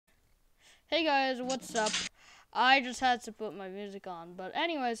Hey guys, what's up? I just had to put my music on, but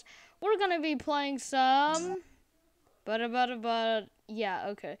anyways, we're gonna be playing some... Yeah,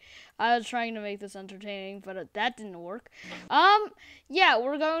 okay. I was trying to make this entertaining, but that didn't work. Yeah,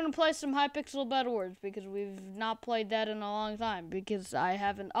 we're going to play some Hypixel Bedwars, because we've not played that in a long time, because I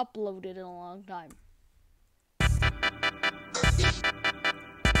haven't uploaded in a long time.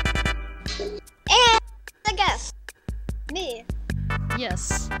 And I guess me.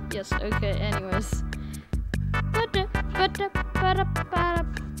 Yes, okay, anyways.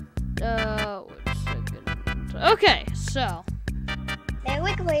 Okay, so. Maybe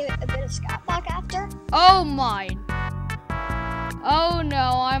we can play a bit of Scat Block after. Oh my. Oh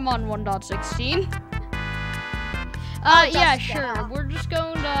no, I'm on 1.16. Yeah, sure. We're just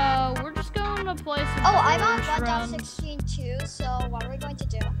going to play some. Oh, I'm on 1.16 too, so what are we going to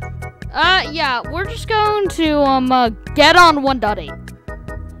do? Yeah, we're just going to get on 1.8.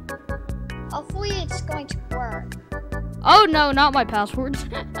 Hopefully it's going to work. Oh no, not my passwords.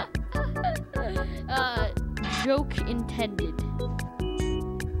 Joke intended.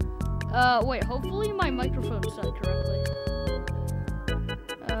 Wait, hopefully my microphone's set correctly.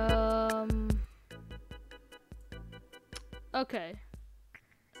 Okay.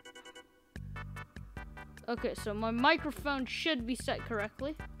 Okay, so my microphone should be set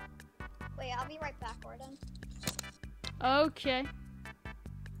correctly. Wait, I'll be right back, Gordon. Okay.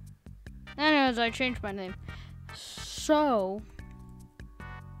 Anyways, I changed my name. So...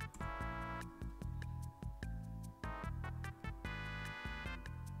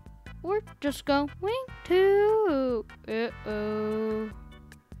 we're just going to... Uh-oh.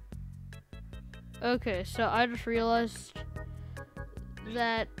 Okay, so I just realized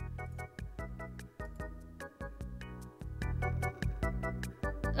that...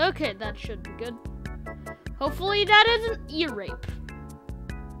 okay, that should be good. Hopefully that isn't ear rape.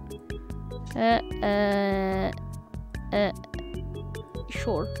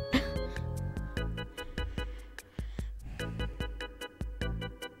 Sure.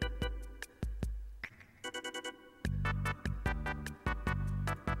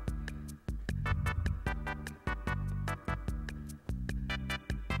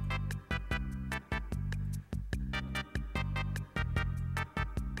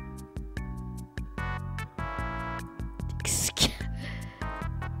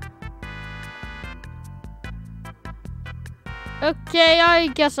 Okay, I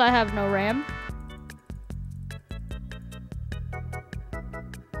guess I have no RAM.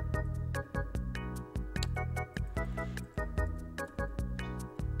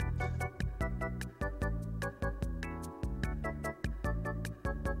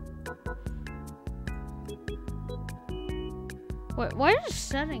 Wait, why are the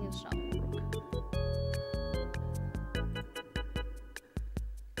settings not work?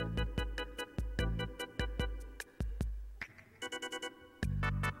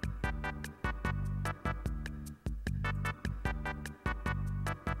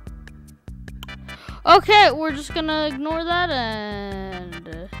 Okay, we're just gonna ignore that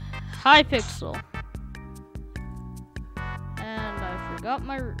and Hypixel. And I forgot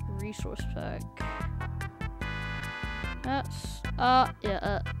my resource pack. That's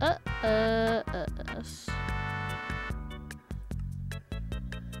yes.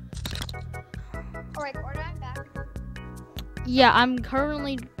 Alright, Gordon, I'm back. Yeah, I'm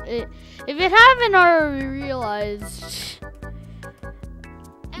currently. If it haven't already realized,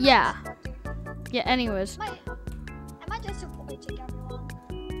 yeah. Yeah, anyways. Am I disappointing everyone?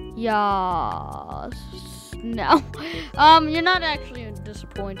 Yes. No. You're not actually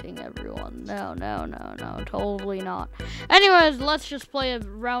disappointing everyone. No, totally not. Anyways, let's just play a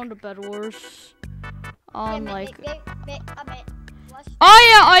round of Bed Wars. Oh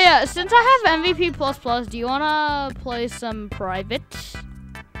yeah. Since I have MVP++, do you wanna play some private?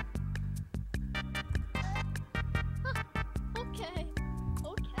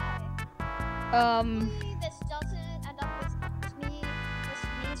 Hopefully this doesn't end up with me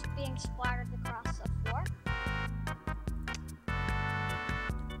being splattered across the floor.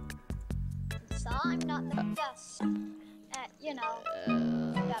 So I'm not the best at,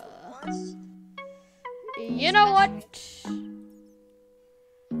 Bed Wars. You know what?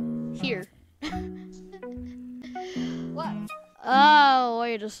 Here. What? Oh,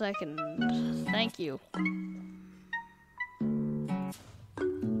 wait a second. Thank you.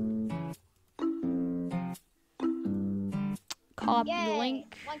 Copy Yay,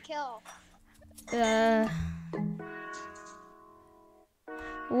 link. 1 kill.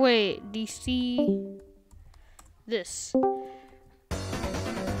 Wait, DC this.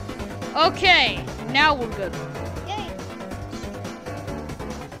 Okay, now we're good. Yay.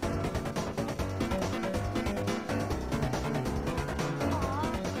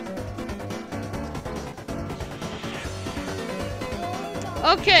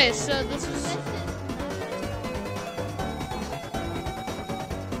 Okay, so this is.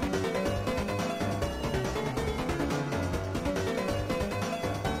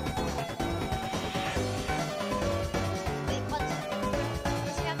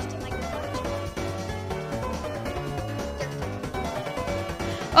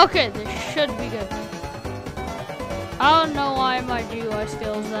 Okay, this should be good. I don't know why my GUI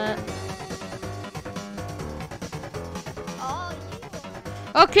skills that.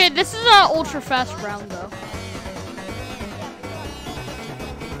 Okay, this is an ultra fast round though.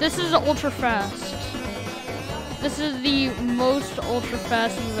 This is ultra fast. This is the most ultra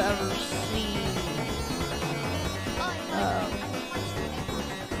fast you've ever seen.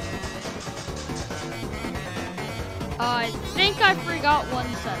 I think I forgot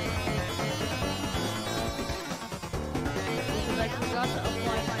one setting. Because I forgot to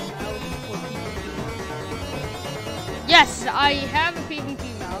apply my mouse for PvP. Yes, I have a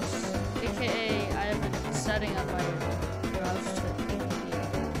PvP mouse, aka I have a setting on my mouse to PvP.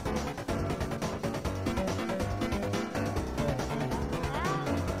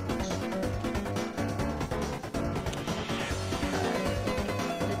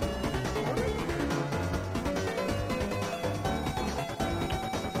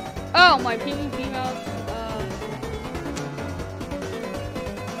 Oh, my PvP mouse.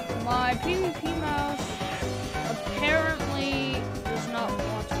 My PvP mouse apparently does not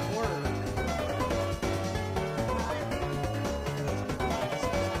want to work.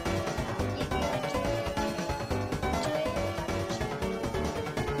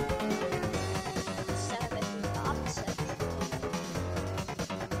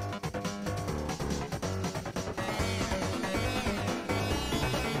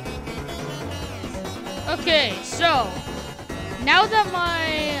 Okay, so now that my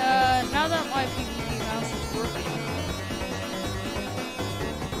PvP mouse is working,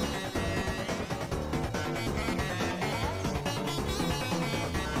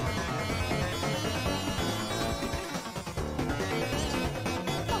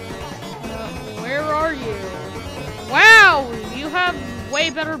 where are you? Wow, you have way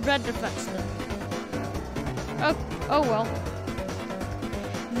better bed defense than. Oh well.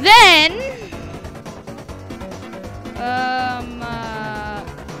 Then.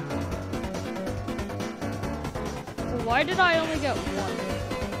 Why did I only get one?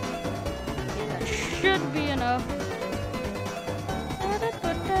 Okay, that should be enough.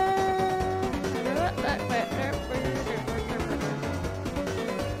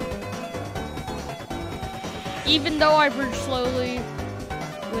 Even though I bridge slowly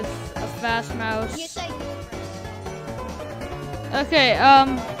with a fast mouse. Okay,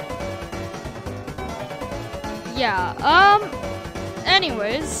 yeah,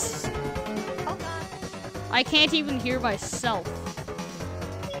 anyways, I can't even hear myself.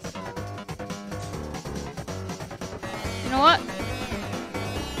 You know what?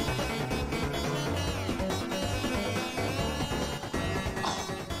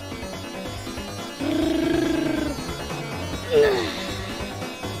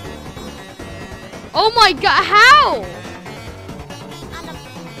 Oh my god, how?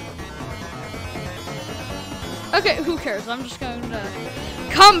 Okay, who cares? I'm just going to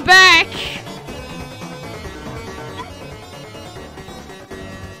come back.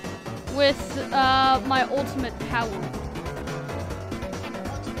 With my ultimate power.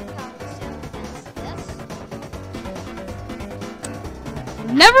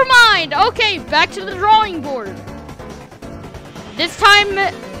 Never mind. Okay, back to the drawing board. This time,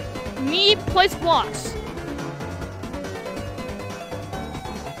 me place blocks.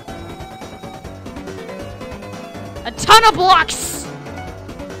 A ton of blocks.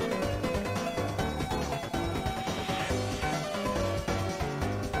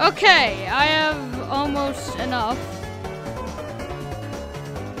 Okay, I have almost enough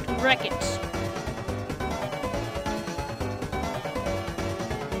to wreck it.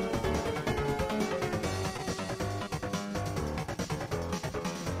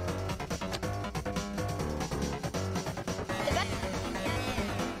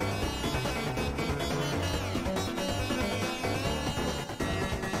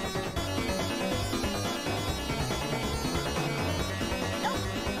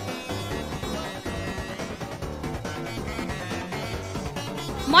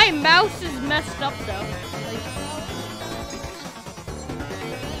 My mouse is messed up though.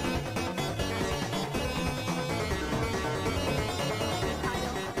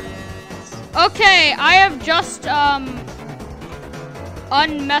 Okay, I have just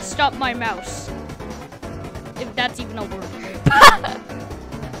unmessed up my mouse. If that's even a word.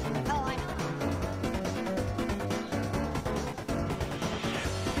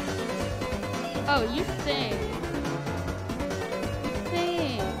 Oh, you think.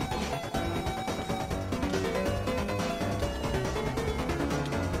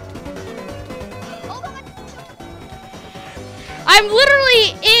 I'm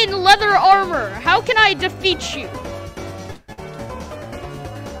literally in leather armor. How can I defeat you?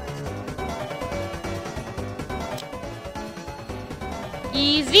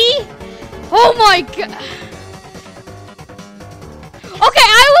 Easy? Oh my god. Okay,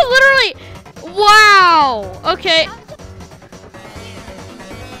 I was literally... Wow. Okay.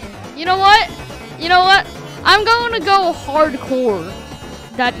 You know what? You know what? I'm going to go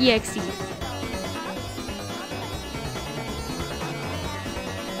hardcore.exe.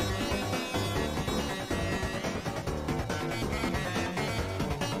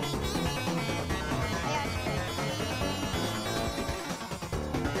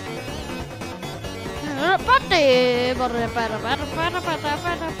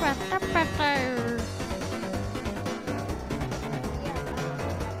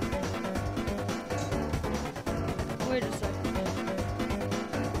 Wait a second.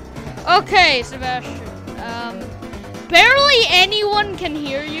 Okay, Sebastian. Barely anyone can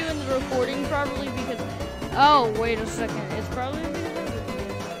hear you in the recording probably because... Oh, wait a second. It's probably because...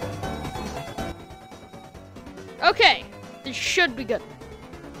 Okay. This should be good.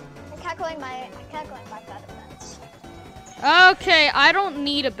 I'm calculating my bed defense. Okay, I don't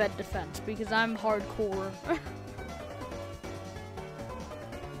need a bed defense because I'm hardcore.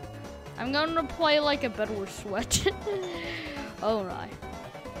 I'm going to play like a Bedwars sweat. Oh my.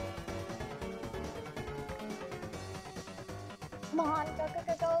 Come on,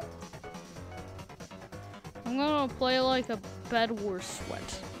 go. I'm going to play like a Bedwars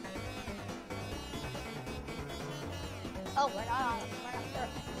sweat. Oh, we're not there.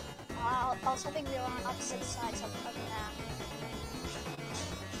 I was hoping we were on opposite sides of the map.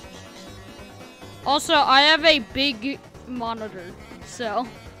 Also, I have a big monitor, so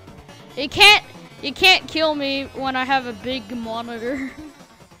you can't kill me when I have a big monitor.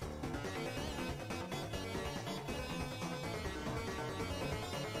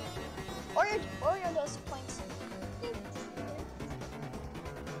 Or you're just playing.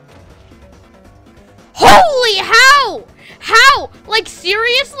 Holy how? How? Like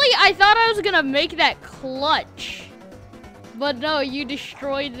seriously? I thought I was gonna make that clutch. But no, you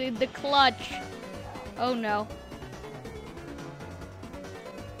destroyed the clutch. Oh no.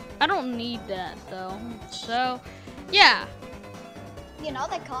 I don't need that though. So, yeah. You know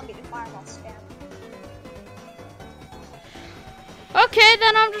they call me the fireball spam. Okay,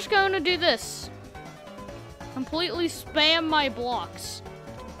 then I'm just going to do this. Completely spam my blocks.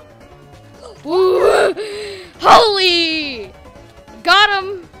 Ooh, holy! Got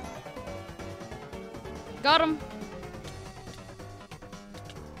him! Got him.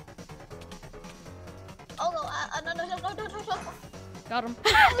 Oh no, no. Got him.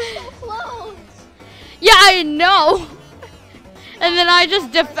 That was so close. Yeah, I know. And then I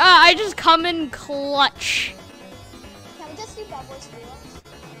just come in clutch. Can we just do Bedwars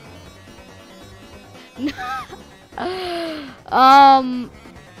reloads?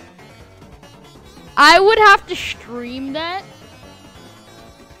 I would have to stream that.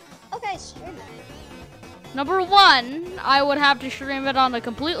 Okay, stream it. Number one, I would have to stream it on a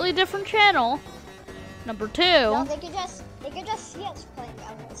completely different channel. Number two. No, they could just see us playing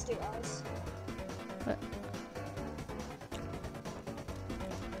Bedwars duos.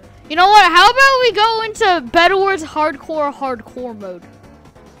 You know what? How about we go into Bedwars hardcore mode?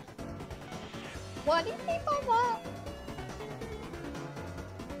 What do you think of that?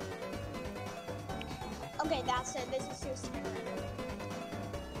 Okay, that's it. This is too scary.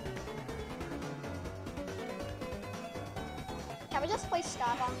 Can we just play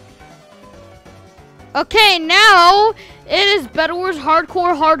Scava? Okay, now it is Bedwars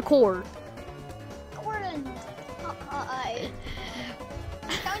hardcore. Gordon,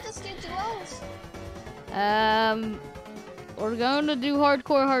 can we just do duos? We're going to do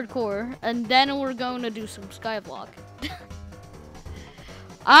hardcore, and then we're going to do some Skyblock.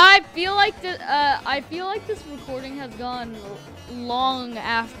 I feel like this recording has gone long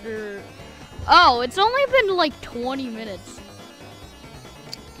after. Oh, it's only been like 20 minutes.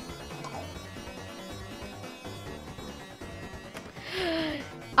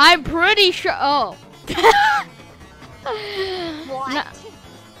 I'm pretty sure. Oh. What?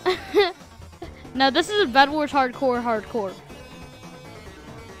 No, this is Bedwars hardcore.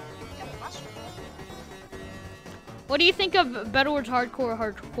 What do you think of Bedwars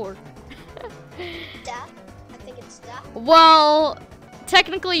hardcore? Death? I think it's death. Well,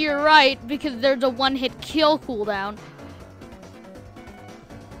 technically you're right because there's a one-hit kill cooldown.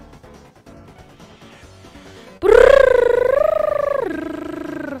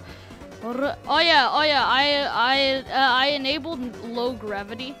 Oh yeah. I enabled low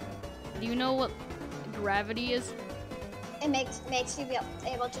gravity. Do you know what gravity is? It makes you be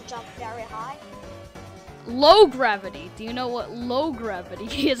able to jump very high. Low gravity. Do you know what low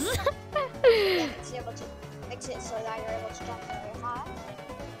gravity is? It makes it so that you're able to jump very high.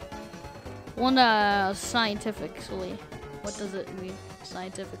 Scientifically, what does it mean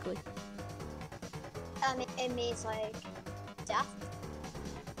scientifically? It means like death.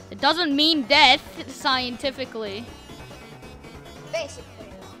 It doesn't mean death scientifically. Basically,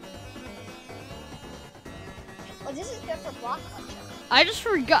 no. Well, this is good for block punching. I just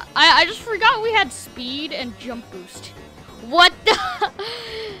forgot. I just forgot we had speed and jump boost. What the?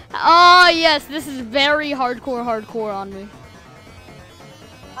 Oh yes, this is very hardcore on me.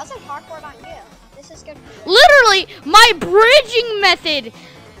 I said hardcore on you. This is good for you. Literally, my bridging method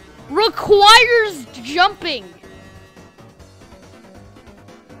requires jumping.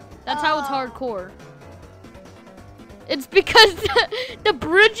 That's how it's hardcore. It's because the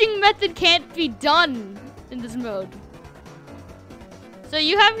bridging method can't be done in this mode. So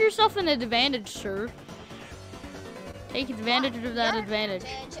you have yourself an advantage, sir. Take advantage of that advantage.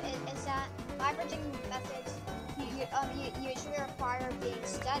 Is that my bridging methods usually require being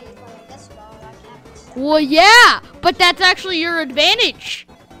steady, but in this mode I can't be steady. Well, yeah, but that's actually your advantage.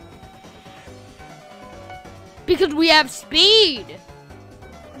 Because we have speed.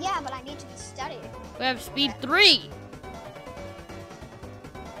 Yeah, but I need to be steady. We have speed 3.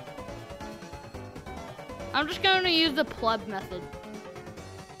 I'm just going to use the pleb method.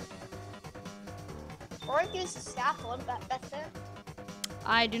 Or use the scaffold method.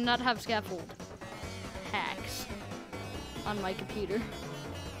 I do not have scaffold hacks on my computer.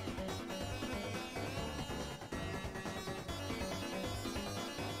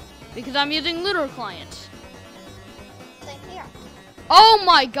 Because I'm using literal client. Same here. Oh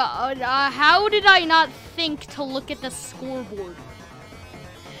my god, how did I not think to look at the scoreboard?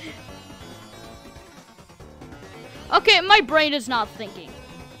 Okay, my brain is not thinking.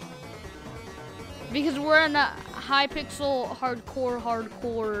 Because we're in a Hypixel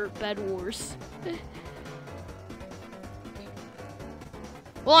hardcore Bed Wars.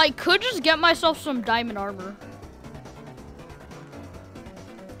 Well, I could just get myself some diamond armor.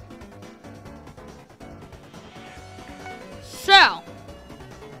 So.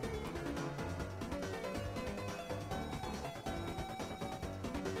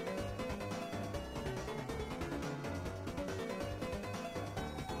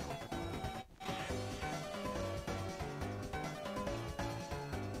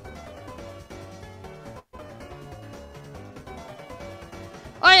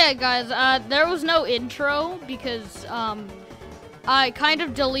 Oh yeah, guys, there was no intro because, I kind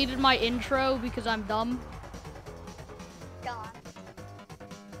of deleted my intro because I'm dumb. Gone.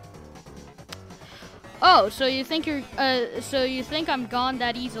 Oh, so you think I'm gone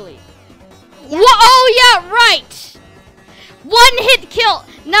that easily? Yeah. Oh yeah, right! One hit kill!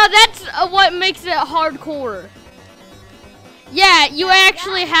 Now that's what makes it hardcore. Yeah, you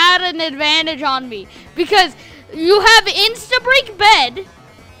actually had an advantage on me because you have insta-break bed.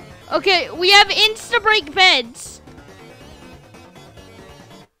 Okay, we have insta-break beds.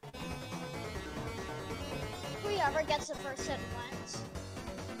 Whoever gets the first hit wins.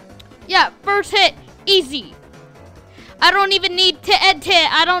 Yeah, first hit, easy. I don't even need TNT.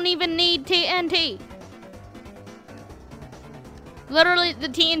 I don't even need TNT. Literally, the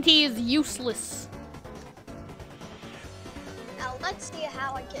TNT is useless. Now let's see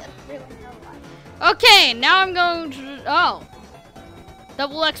how I get really no life. Okay, now I'm going to,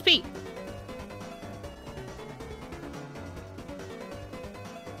 double XP.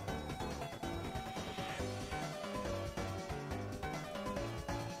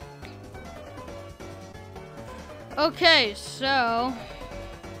 Okay, so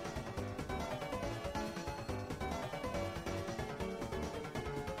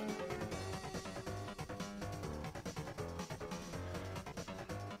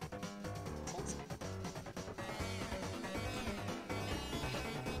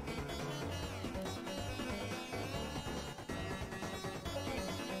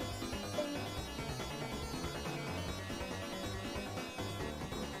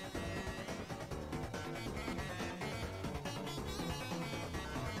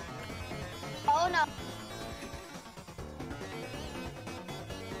oh no.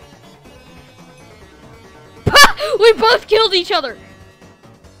 we both killed each other.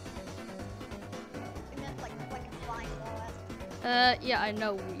 We meant like a flying bullet. Yeah, I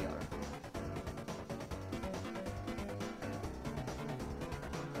know we are.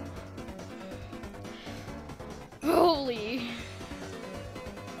 Holy.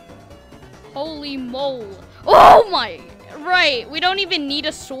 Holy mole. Oh my! Right, we don't even need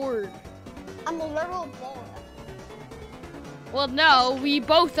a sword. I'm a literal bowler. Well, no, we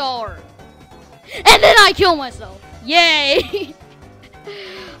both are. And then I kill myself. Yay!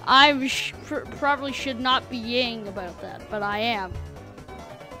 I probably should not be yaying about that, but I am.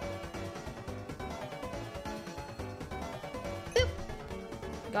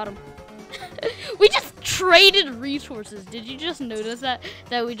 Got him. We just traded resources. Did you just notice that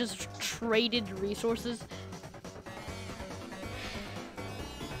we just traded resources?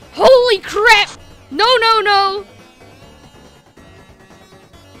 Holy crap! No, no, no!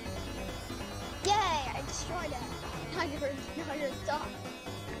 Yay! I destroyed it. Now you're stuck.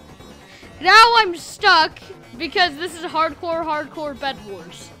 Now I'm stuck because this is hardcore Bed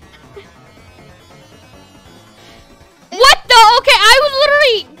Wars. What the? Okay, I was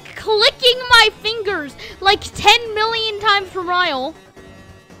literally clicking my fingers like 10 million times per mile.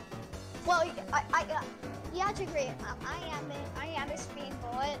 Well, you have to agree. I am a speed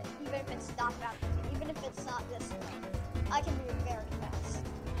bullet, even if it's not that, even if it's not this way. I can be very fast.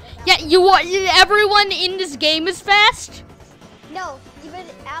 Yeah, everyone in this game is fast? No, even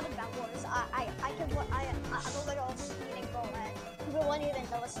out of that wars, I'm a little speeding bullet. People won't even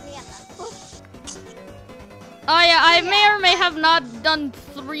notice me and then. Oh yeah, I may or may have not done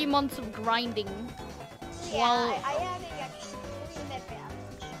 3 months of grinding. Yeah, Well, I have an extreme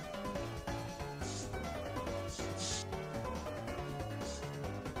advantage.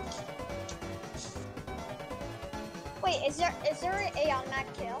 Wait, is there a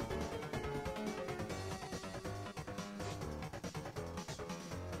automatic kill?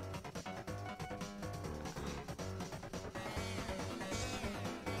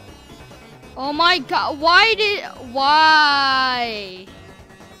 oh my god, why?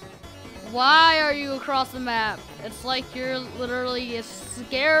 Why are you across the map? It's like you're literally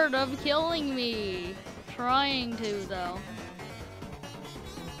scared of killing me. Trying to, though.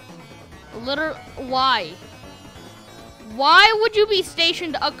 Why? Why would you be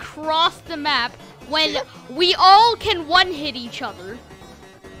stationed across the map when we all can one-hit each other?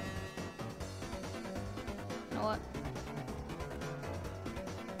 You know what?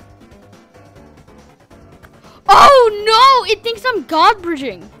 Oh no! It thinks I'm god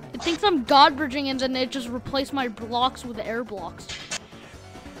bridging. It thinks I'm god bridging, and then it just replaced my blocks with air blocks.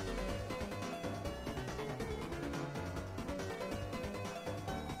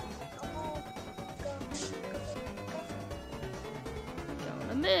 Going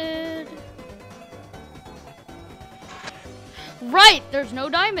to mid. Right, there's no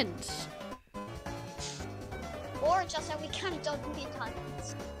diamonds. Or just that we kind of don't need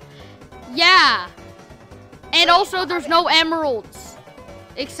diamonds. Yeah. And Wait, also, there's no emeralds,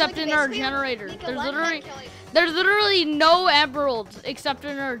 except So in our basically, generator. we can one-hit kill each- There's literally no emeralds except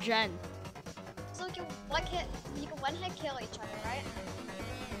in our gen. So you can one-hit kill each other, right?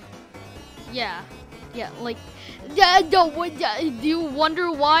 Yeah, like, do you wonder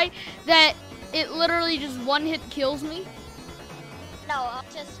why that it literally just one hit kills me? No, I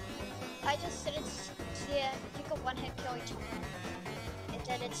just didn't see it. You can one-hit kill each other. It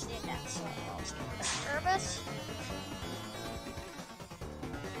didn't see that, so I was nervous.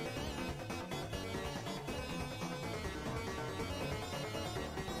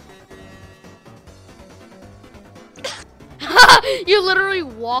 You literally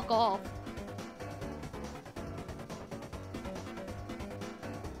walk off.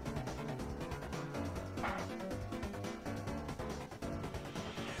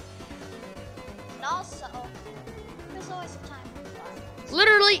 And also, there's always a time.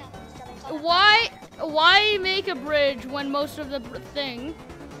 Literally, why make a bridge when most of the thing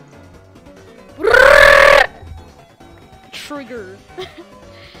trigger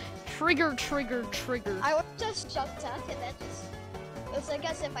trigger. I would just jumped up and then just. It was like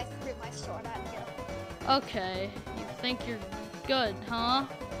as if I threw my sword at you. Okay, you think you're good, huh?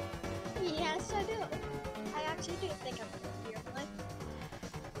 Yes, I do. I actually do think I'm good here, but...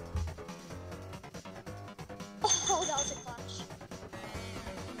 Oh, that was a clutch.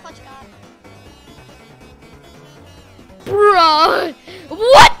 Clutch god. Bruh!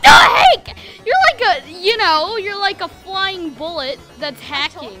 What the heck? You're like you're like a flying bullet that's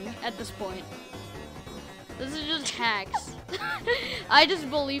hacking at this point. This is just hacks. I just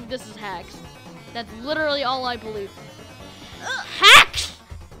believe this is hacks. That's literally all I believe. Hacks!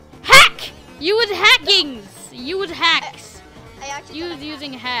 Hack! You was hackings! You was hacks. I actually You was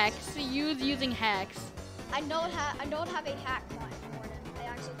using hacks. You was using hacks. I don't have a hack line, Gordon. I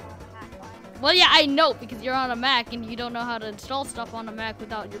actually don't have a hack line. Well, yeah, I know because you're on a Mac and you don't know how to install stuff on a Mac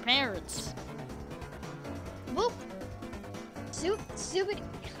without your parents. Whoop. Zoobity.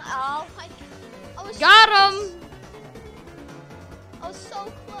 Oh my god. I was Got so him! I was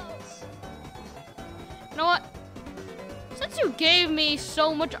so close. You know what? Since you gave me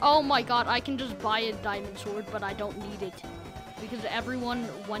so much, oh my god, I can just buy a diamond sword, but I don't need it. Because everyone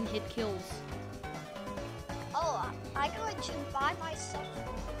one-hit kills. Oh, I'm going to buy myself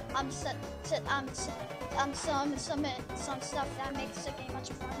some stuff that makes the game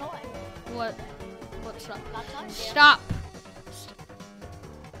much more annoying. What? What's up? Not time, dear. Stop!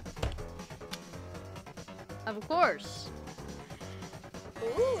 Of course.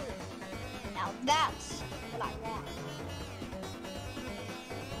 Ooh, now that's what I want.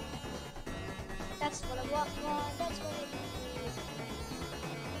 That's what I want. That's what I need.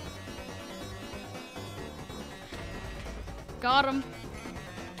 Got him.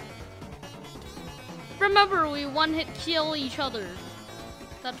 Remember, we one-hit kill each other.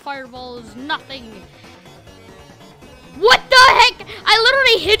 That fireball is nothing. What the heck? I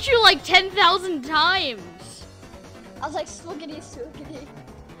literally hit you like 10,000 times. I was like, swoogity, swoogity.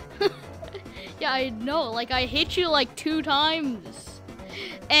 Yeah, I know. Like, I hit you like 2 times.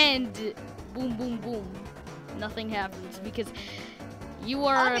 And boom, boom, boom. Nothing happens because you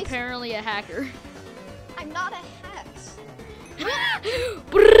are apparently a hacker. I'm not a hex.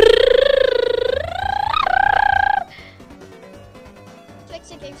 Makes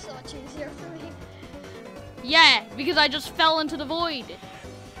the game so much easier for me. Yeah, because I just fell into the void.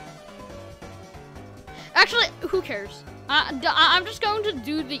 Actually, who cares? I'm just going to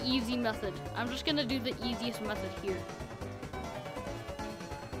do the easy method. I'm just going to do the easiest method here.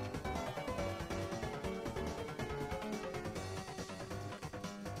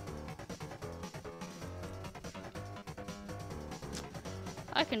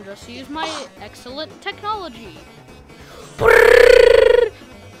 I can just use my excellent technology.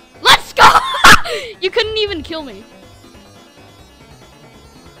 Let's go! You couldn't even kill me.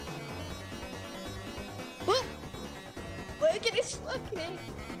 Wicked is looking.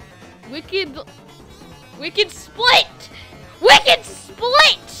 Wicked split! Wicked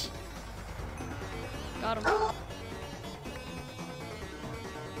split! Got him.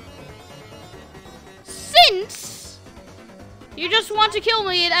 Since you just want to kill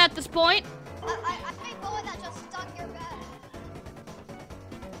me at this point, I think the one that just stuck your bed.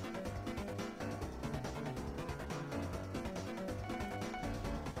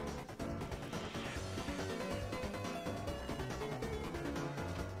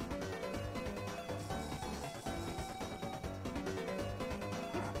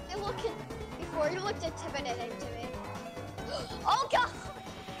 Before you looked intimidating to me. Oh god!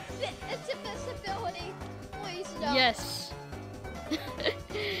 It's invisibility. Please no. yes.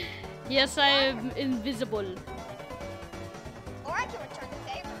 Yes, I am invisible. Or I can return the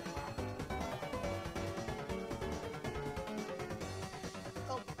favor.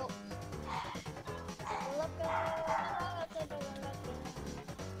 Go, go.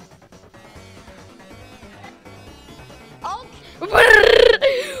 Oh!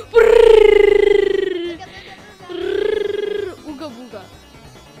 Ooga booga.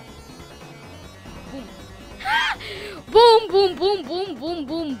 Boom. Boom, boom, boom, boom,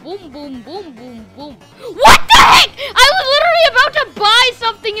 boom, boom, boom, boom, boom, boom. What the heck? I was literally about to buy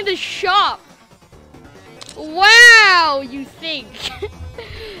something in the shop. Wow, you think.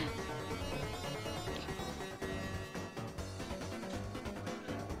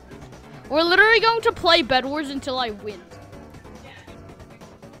 We're literally going to play Bedwars until I win.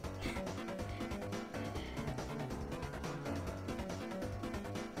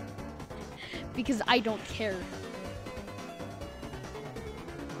 Because I don't care.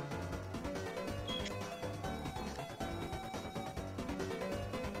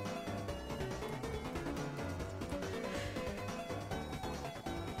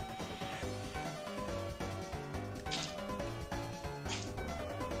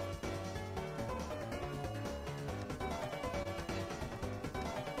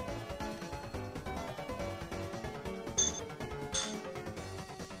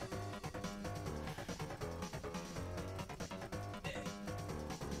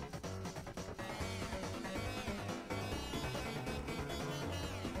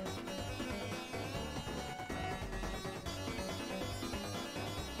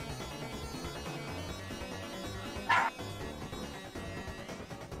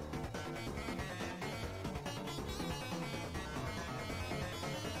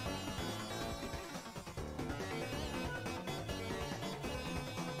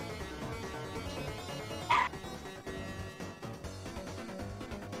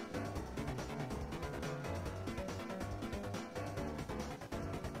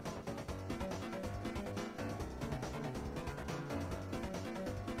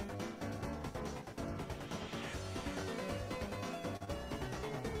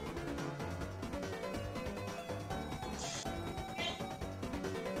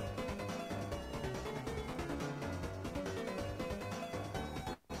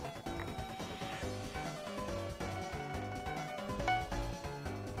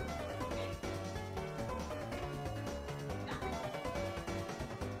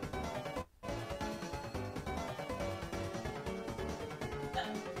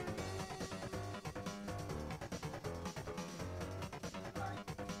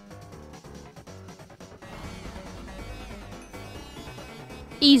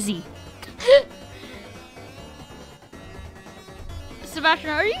 Easy. Sebastian,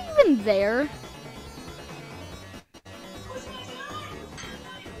 are you even there?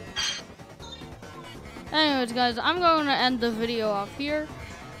 Anyways, guys, I'm going to end the video off here.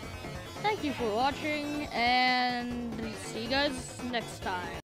 Thank you for watching, and see you guys next time.